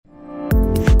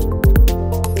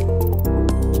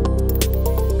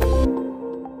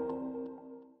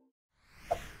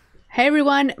Hey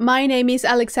everyone, my name is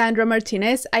Alexandra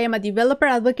Martinez. I am a developer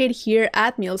advocate here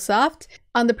at MuleSoft.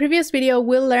 On the previous video,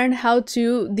 we'll learn how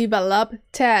to develop,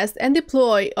 test, and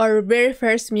deploy our very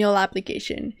first Mule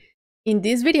application. In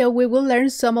this video, we will learn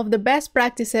some of the best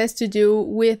practices to do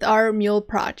with our Mule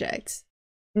projects.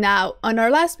 Now, on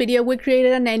our last video, we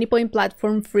created an Anypoint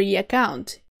platform free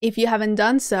account. If you haven't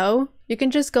done so, you can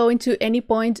just go into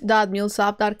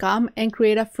anypoint.mulesoft.com and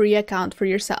create a free account for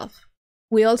yourself.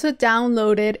 We also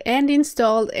downloaded and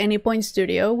installed Anypoint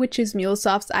Studio, which is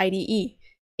MuleSoft's IDE.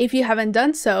 If you haven't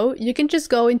done so, you can just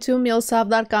go into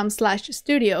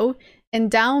mulesoft.com/studio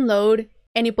and download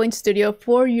Anypoint Studio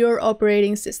for your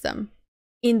operating system.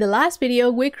 In the last video,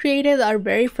 we created our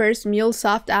very first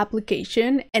MuleSoft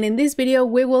application, and in this video,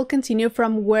 we will continue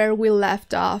from where we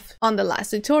left off on the last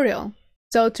tutorial.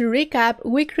 So to recap,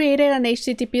 we created an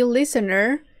HTTP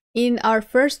listener in our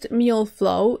first Mule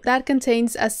flow that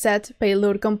contains a set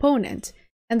payload component.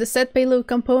 And the set payload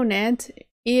component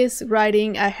is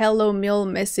writing a hello Mule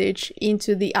message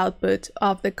into the output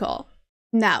of the call.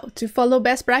 Now, to follow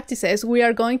best practices, we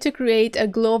are going to create a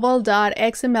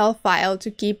global.xml file to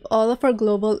keep all of our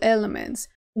global elements.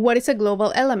 What is a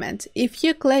global element? If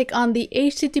you click on the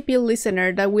HTTP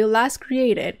listener that we last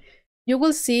created, you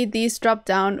will see this drop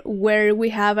down where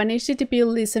we have an HTTP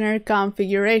listener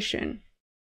configuration.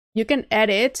 You can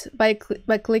edit by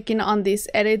clicking on this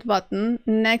edit button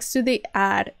next to the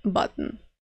add button.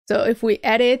 So if we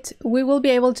edit, we will be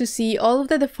able to see all of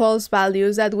the default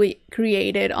values that we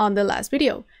created on the last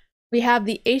video. We have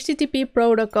the HTTP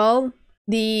protocol,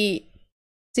 the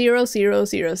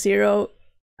 0000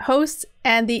 host,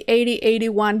 and the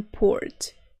 8081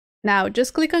 port. Now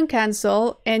just click on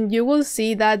cancel and you will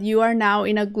see that you are now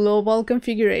in a global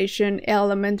configuration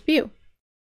element view.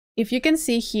 If you can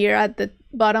see here at the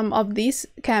bottom of this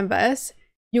canvas,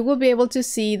 you will be able to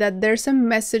see that there's a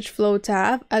message flow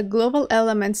tab, a global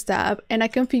elements tab, and a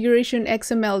configuration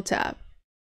XML tab.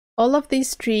 All of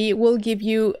these three will give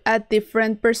you a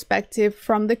different perspective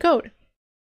from the code.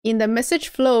 In the message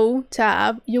flow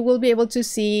tab, you will be able to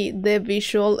see the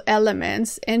visual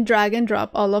elements and drag and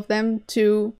drop all of them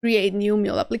to create new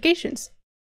Mule applications.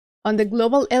 On the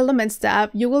Global Elements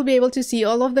tab, you will be able to see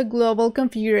all of the global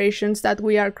configurations that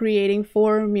we are creating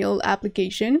for Mule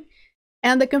application.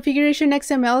 And the Configuration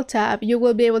XML tab, you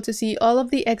will be able to see all of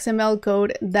the XML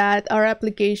code that our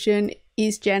application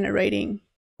is generating.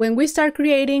 When we start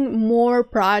creating more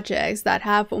projects that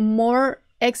have more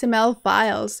XML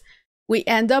files, we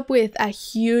end up with a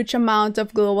huge amount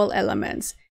of global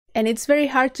elements. And it's very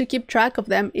hard to keep track of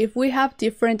them if we have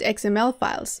different XML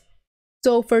files.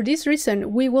 So for this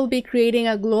reason, we will be creating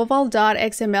a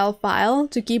global.xml file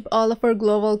to keep all of our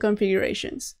global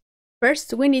configurations.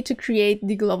 First, we need to create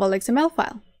the global XML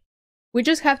file. We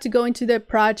just have to go into the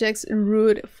project's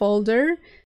root folder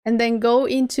and then go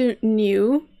into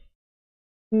New,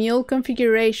 Mule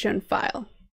configuration file.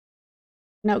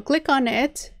 Now click on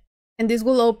it, and this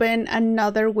will open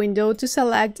another window to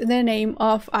select the name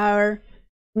of our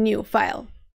new file.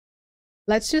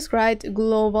 Let's just write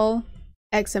global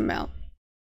XML.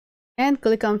 And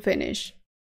click on Finish.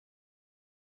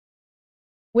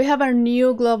 We have our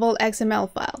new global XML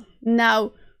file.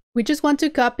 Now, we just want to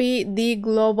copy the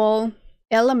global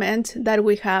element that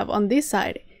we have on this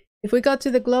side. If we go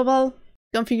to the global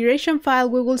configuration file,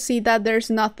 we will see that there's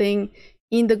nothing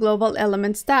in the global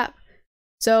elements tab.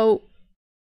 So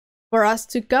for us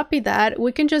to copy that,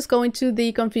 we can just go into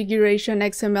the configuration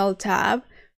XML tab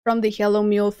from the Hello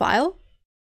Mule file.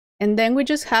 And then we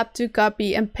just have to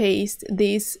copy and paste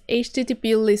this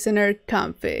HTTP listener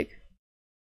config.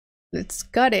 Let's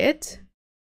cut it.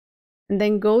 And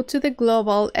then go to the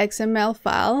global XML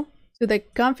file, to the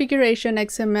configuration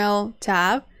XML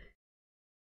tab.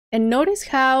 And notice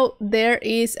how there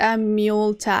is a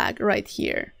Mule tag right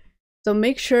here. So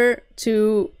make sure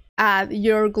to add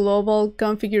your global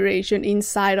configuration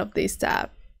inside of this tab.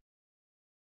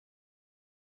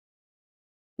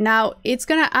 Now, it's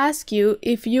going to ask you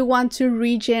if you want to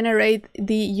regenerate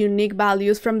the unique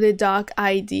values from the doc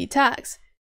ID tags.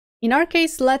 In our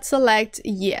case, let's select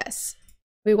yes.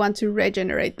 We want to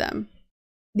regenerate them.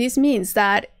 This means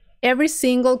that every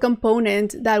single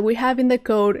component that we have in the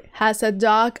code has a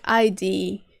doc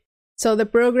ID, so the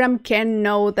program can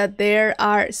know that there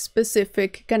are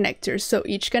specific connectors. So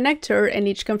each connector and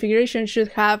each configuration should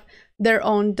have their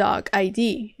own doc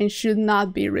ID and should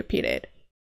not be repeated.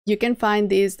 You can find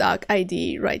this doc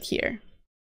ID right here.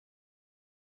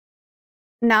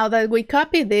 Now that we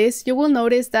copy this, you will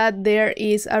notice that there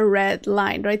is a red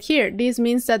line right here. This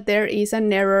means that there is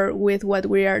an error with what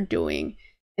we are doing.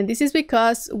 And this is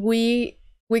because we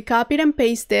copied and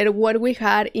pasted what we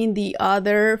had in the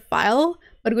other file,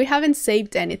 but we haven't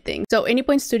saved anything. So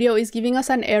Anypoint Studio is giving us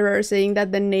an error saying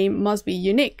that the name must be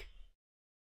unique.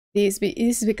 This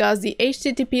is because the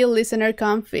HTTP listener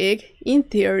config, in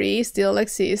theory, still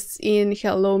exists in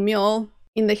Hello Mule,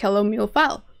 in the Hello Mule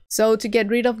file. So to get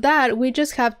rid of that, we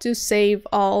just have to save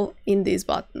all in this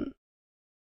button.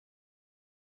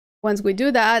 Once we do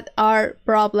that, our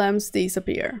problems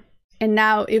disappear. And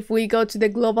now if we go to the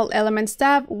Global Elements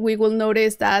tab, we will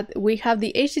notice that we have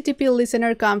the HTTP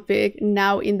listener config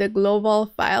now in the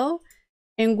global file,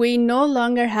 and we no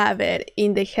longer have it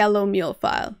in the Hello Mule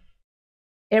file.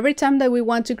 Every time that we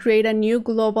want to create a new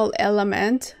global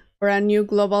element or a new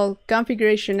global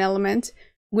configuration element,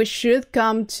 we should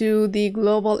come to the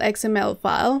Globalxml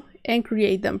file and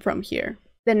create them from here.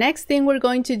 The next thing we're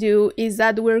going to do is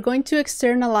that we're going to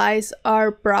externalize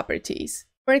our properties.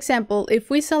 For example, if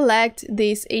we select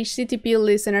this HTTP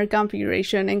listener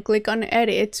configuration and click on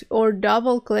Edit or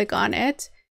double click on it,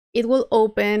 it will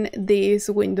open this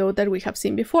window that we have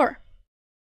seen before.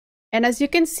 And as you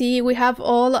can see, we have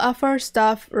all of our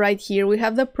stuff right here. We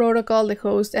have the protocol, the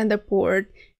host, and the port,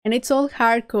 and it's all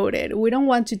hard-coded. We don't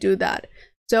want to do that.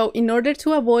 So in order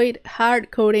to avoid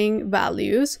hard-coding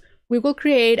values, we will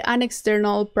create an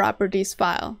external properties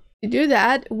file. To do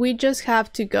that, we just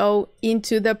have to go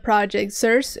into the project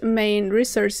source main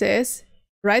resources,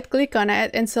 right-click on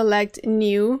it, and select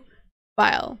New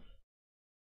File.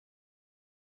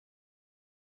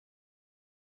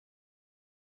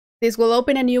 This will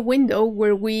open a new window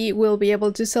where we will be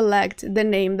able to select the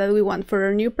name that we want for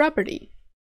our new property.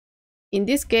 In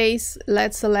this case,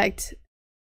 let's select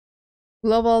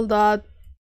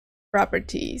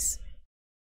global.properties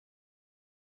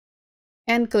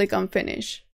and click on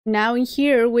Finish. Now in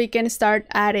here, we can start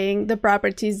adding the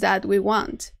properties that we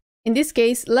want. In this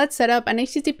case, let's set up an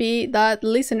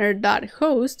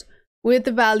http.listener.host with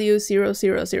the value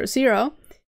 0000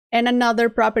 and another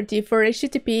property for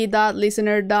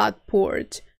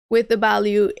http.listener.port with the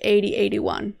value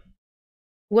 8081.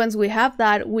 Once we have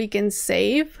that, we can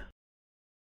save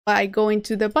by going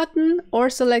to the button or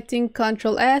selecting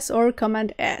Ctrl+S or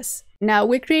Command+S. Now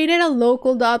we created a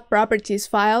local.properties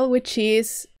file, which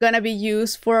is gonna be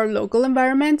used for our local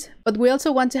environment, but we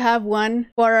also want to have one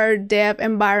for our dev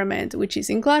environment, which is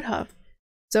in CloudHub.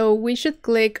 So we should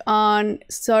click on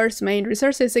Source Main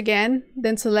Resources again,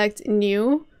 then select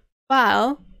New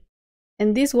File,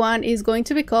 and this one is going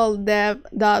to be called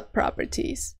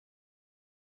dev.properties.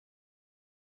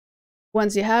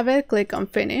 Once you have it, click on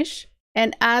Finish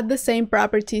and add the same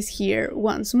properties here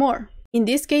once more. In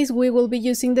this case, we will be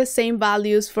using the same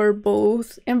values for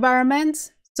both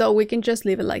environments, so we can just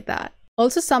leave it like that.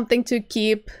 Also, something to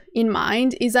keep in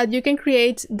mind is that you can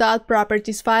create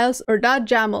 .properties files or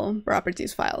 .yaml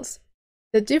properties files.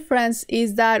 The difference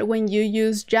is that when you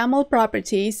use YAML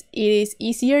properties, it is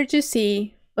easier to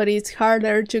see, but it's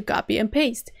harder to copy and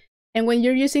paste. And when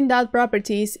you're using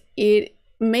 .properties, it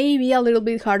may be a little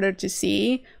bit harder to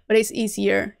see, but it's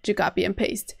easier to copy and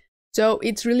paste. So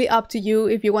it's really up to you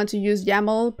if you want to use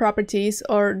YAML properties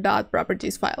or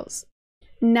 .properties files.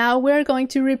 Now we're going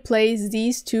to replace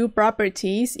these two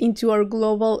properties into our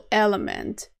global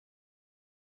element.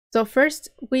 So first,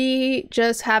 we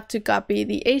just have to copy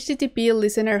the HTTP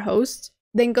listener host,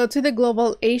 then go to the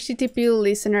global HTTP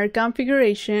listener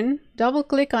configuration, double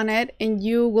click on it, and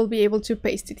you will be able to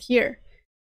paste it here.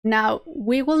 Now,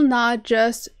 we will not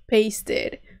just paste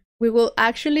it. We will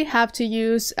actually have to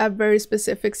use a very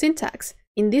specific syntax.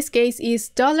 In this case,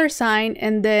 is $sign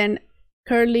and then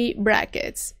curly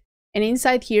brackets. And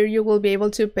inside here, you will be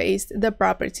able to paste the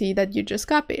property that you just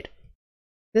copied.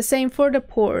 The same for the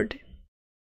port.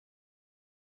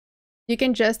 You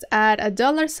can just add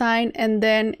a $sign and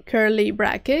then curly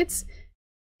brackets,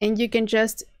 and you can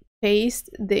just paste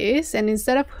this, and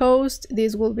instead of host,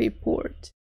 this will be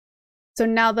port. So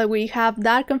now that we have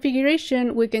that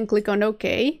configuration, we can click on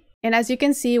OK. And as you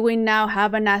can see, we now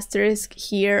have an asterisk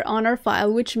here on our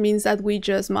file, which means that we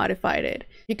just modified it.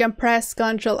 You can press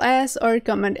Ctrl+S or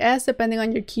Command+S depending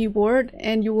on your keyboard,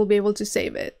 and you will be able to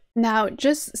save it. Now,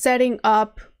 just setting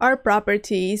up our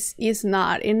properties is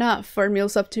not enough for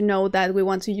MuleSoft to know that we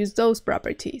want to use those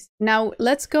properties. Now,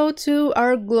 let's go to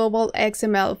our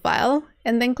Globalxml file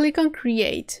and then click on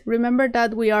Create. Remember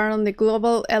that we are on the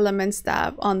Global Elements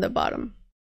tab on the bottom.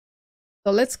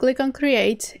 So let's click on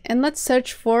Create and let's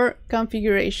search for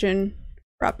Configuration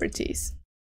Properties.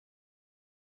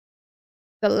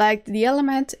 Select the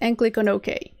element and click on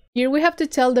OK. Here we have to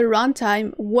tell the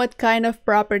runtime what kind of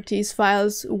properties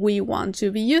files we want to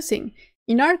be using.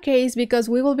 In our case, because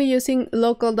we will be using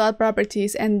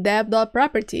local.properties and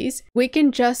dev.properties, we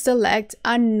can just select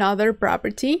another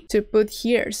property to put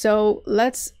here. So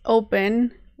let's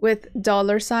open with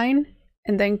 $,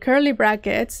 and then curly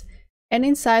brackets, and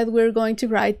inside we're going to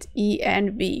write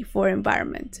env for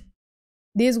environment.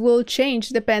 This will change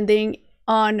depending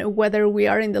on whether we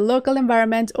are in the local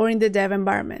environment or in the dev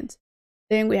environment.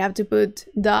 Then we have to put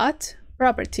dot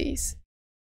properties.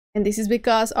 And this is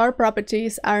because our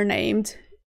properties are named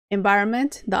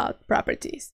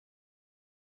environment.properties.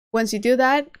 Once you do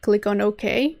that, click on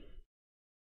OK,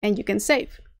 and you can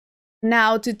save.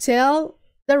 Now, to tell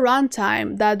the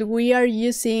runtime that we are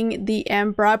using the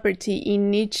env property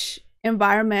in each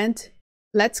environment,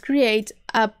 let's create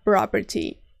a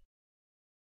property.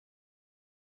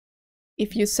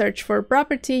 If you search for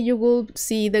property, you will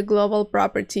see the global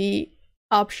property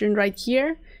option right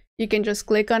here. You can just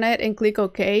click on it and click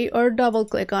OK, or double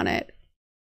click on it.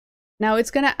 Now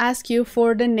it's going to ask you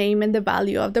for the name and the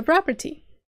value of the property.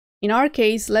 In our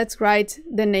case, let's write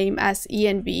the name as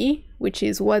env, which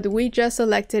is what we just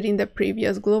selected in the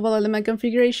previous global element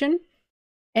configuration.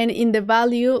 And in the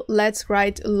value, let's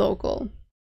write local.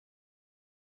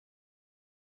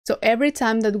 So every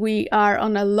time that we are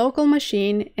on a local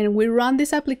machine and we run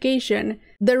this application,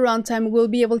 the runtime will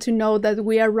be able to know that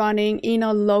we are running in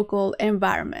a local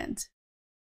environment.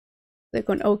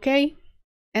 Click on OK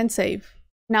and save.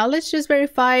 Now let's just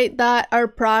verify that our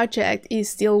project is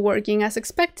still working as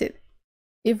expected.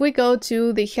 If we go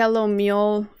to the Hello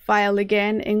Mule file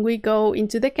again and we go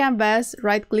into the canvas,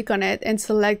 right click on it and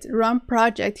select Run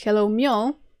Project Hello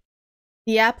Mule,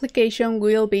 the application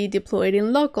will be deployed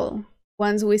in local.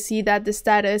 Once we see that the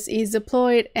status is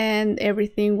deployed and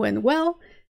everything went well,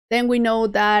 then we know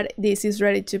that this is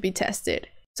ready to be tested.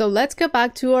 So let's go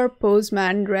back to our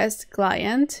Postman REST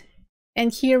client.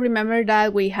 And here, remember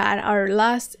that we had our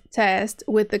last test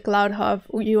with the Cloud Hub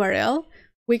URL.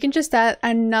 We can just add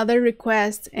another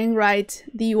request and write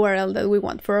the URL that we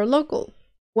want for our local.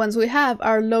 Once we have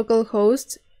our local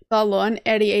host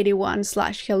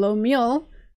 /8081/hello mule,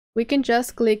 we can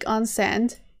just click on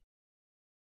send.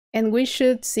 And we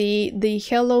should see the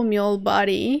Hello Mule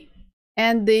body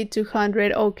and the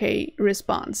 200 OK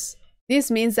response. This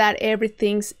means that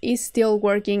everything is still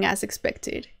working as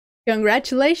expected.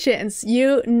 Congratulations!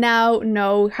 You now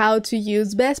know how to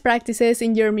use best practices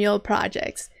in your Mule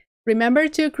projects. Remember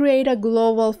to create a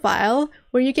global file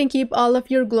where you can keep all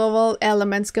of your global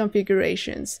elements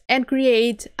configurations, and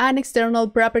create an external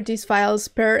properties files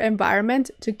per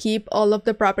environment to keep all of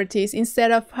the properties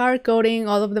instead of hard coding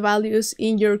all of the values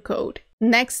in your code.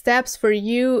 Next steps for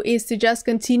you is to just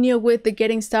continue with the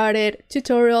getting started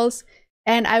tutorials,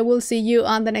 and I will see you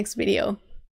on the next video.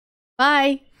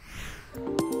 Bye!